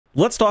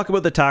Let's talk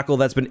about the tackle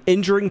that's been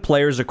injuring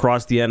players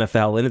across the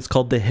NFL, and it's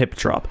called the hip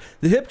drop.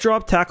 The hip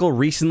drop tackle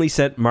recently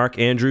sent Mark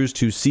Andrews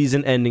to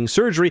season-ending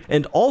surgery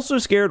and also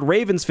scared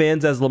Ravens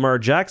fans as Lamar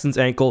Jackson's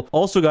ankle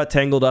also got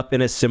tangled up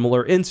in a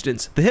similar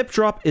instance. The hip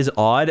drop is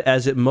odd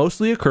as it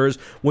mostly occurs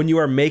when you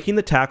are making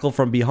the tackle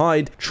from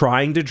behind,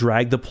 trying to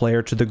drag the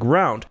player to the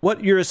ground.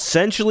 What you're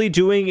essentially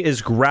doing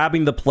is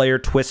grabbing the player,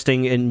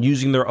 twisting, and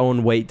using their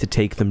own weight to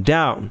take them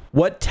down.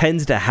 What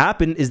tends to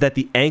happen is that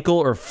the ankle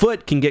or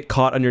foot can get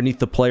caught underneath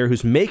the player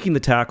who's making the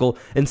tackle,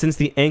 and since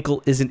the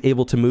ankle isn't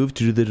able to move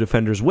due to the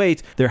defender's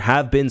weight, there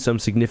have been some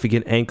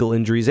significant ankle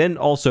injuries and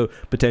also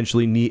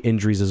potentially knee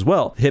injuries as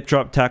well. The hip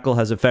drop tackle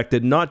has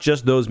affected not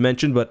just those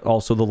mentioned, but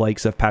also the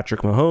likes of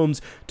Patrick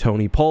Mahomes,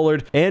 Tony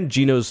Pollard, and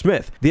Geno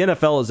Smith. The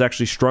NFL is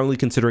actually strongly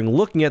considering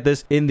looking at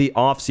this in the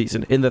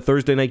offseason. In the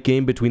Thursday night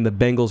game between the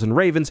Bengals and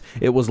Ravens,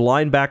 it was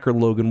linebacker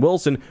Logan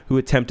Wilson who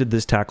attempted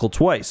this tackle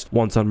twice,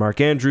 once on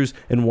Mark Andrews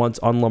and once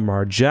on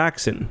Lamar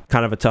Jackson.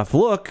 Kind of a tough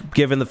look,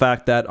 given the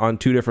fact that on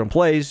two different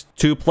plays,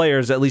 two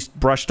players at least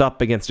brushed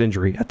up against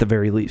injury at the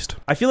very least.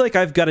 I feel like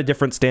I've got a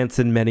different stance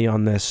than many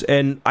on this,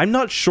 and I'm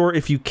not sure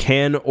if you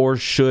can or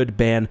should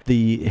ban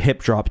the hip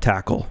drop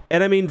tackle.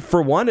 And I mean,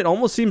 for one, it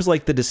almost seems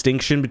like the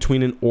distinction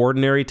between an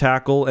ordinary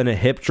tackle and a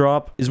hip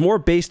drop is more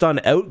based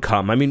on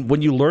outcome. I mean,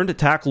 when you learn to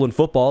tackle in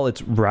football,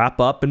 it's wrap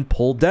up and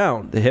pull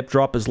down. The hip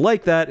drop is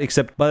like that,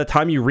 except by the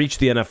time you reach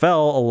the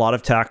NFL, a lot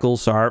of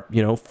tackles are,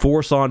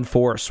 force on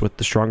force with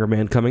the stronger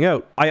man coming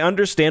out. I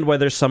understand why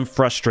there's some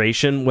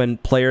frustration when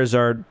players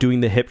are doing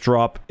the hip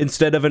drop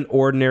instead of an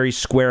ordinary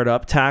squared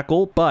up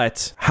tackle,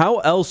 but how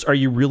else are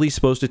you really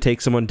supposed to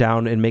take someone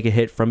down and make a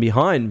hit from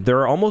behind? There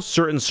are almost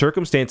certain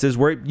circumstances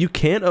where you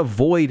can't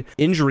avoid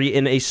injury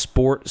in a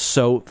sport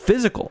so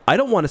physical. I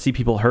don't want to see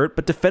people hurt,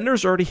 but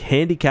defenders are already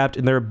handicapped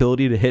in their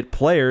ability to hit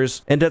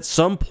players, and at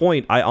some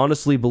point, I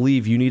honestly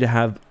believe you need to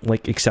have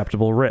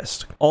acceptable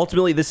risk.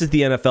 Ultimately, this is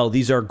the NFL.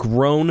 These are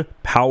grown,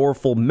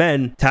 powerful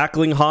men.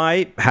 Tackling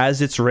high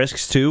has its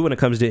risks too when it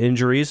comes to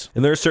injuries,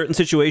 and there are certain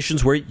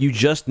situations where you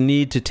just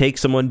need to take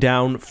someone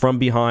down from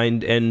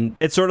behind, and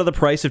it's sort of the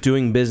price of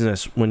doing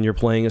business when you're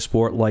playing a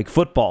sport like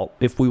football.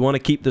 If we want to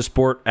keep the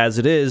sport as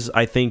it is,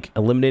 I think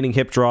eliminating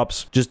hip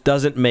drops just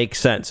doesn't make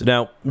sense.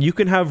 Now, you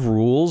can have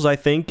rules, I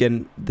think,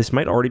 and this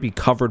might already be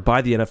covered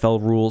by the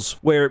NFL rules,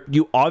 where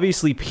you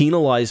obviously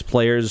penalize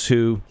players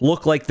who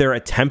look like they're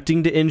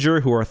attempting to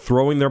injure, who are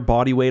throwing their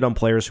body weight on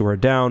players who are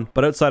down,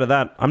 but outside of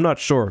that, I'm not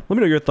sure. Let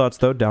me know your thoughts,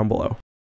 though, down below.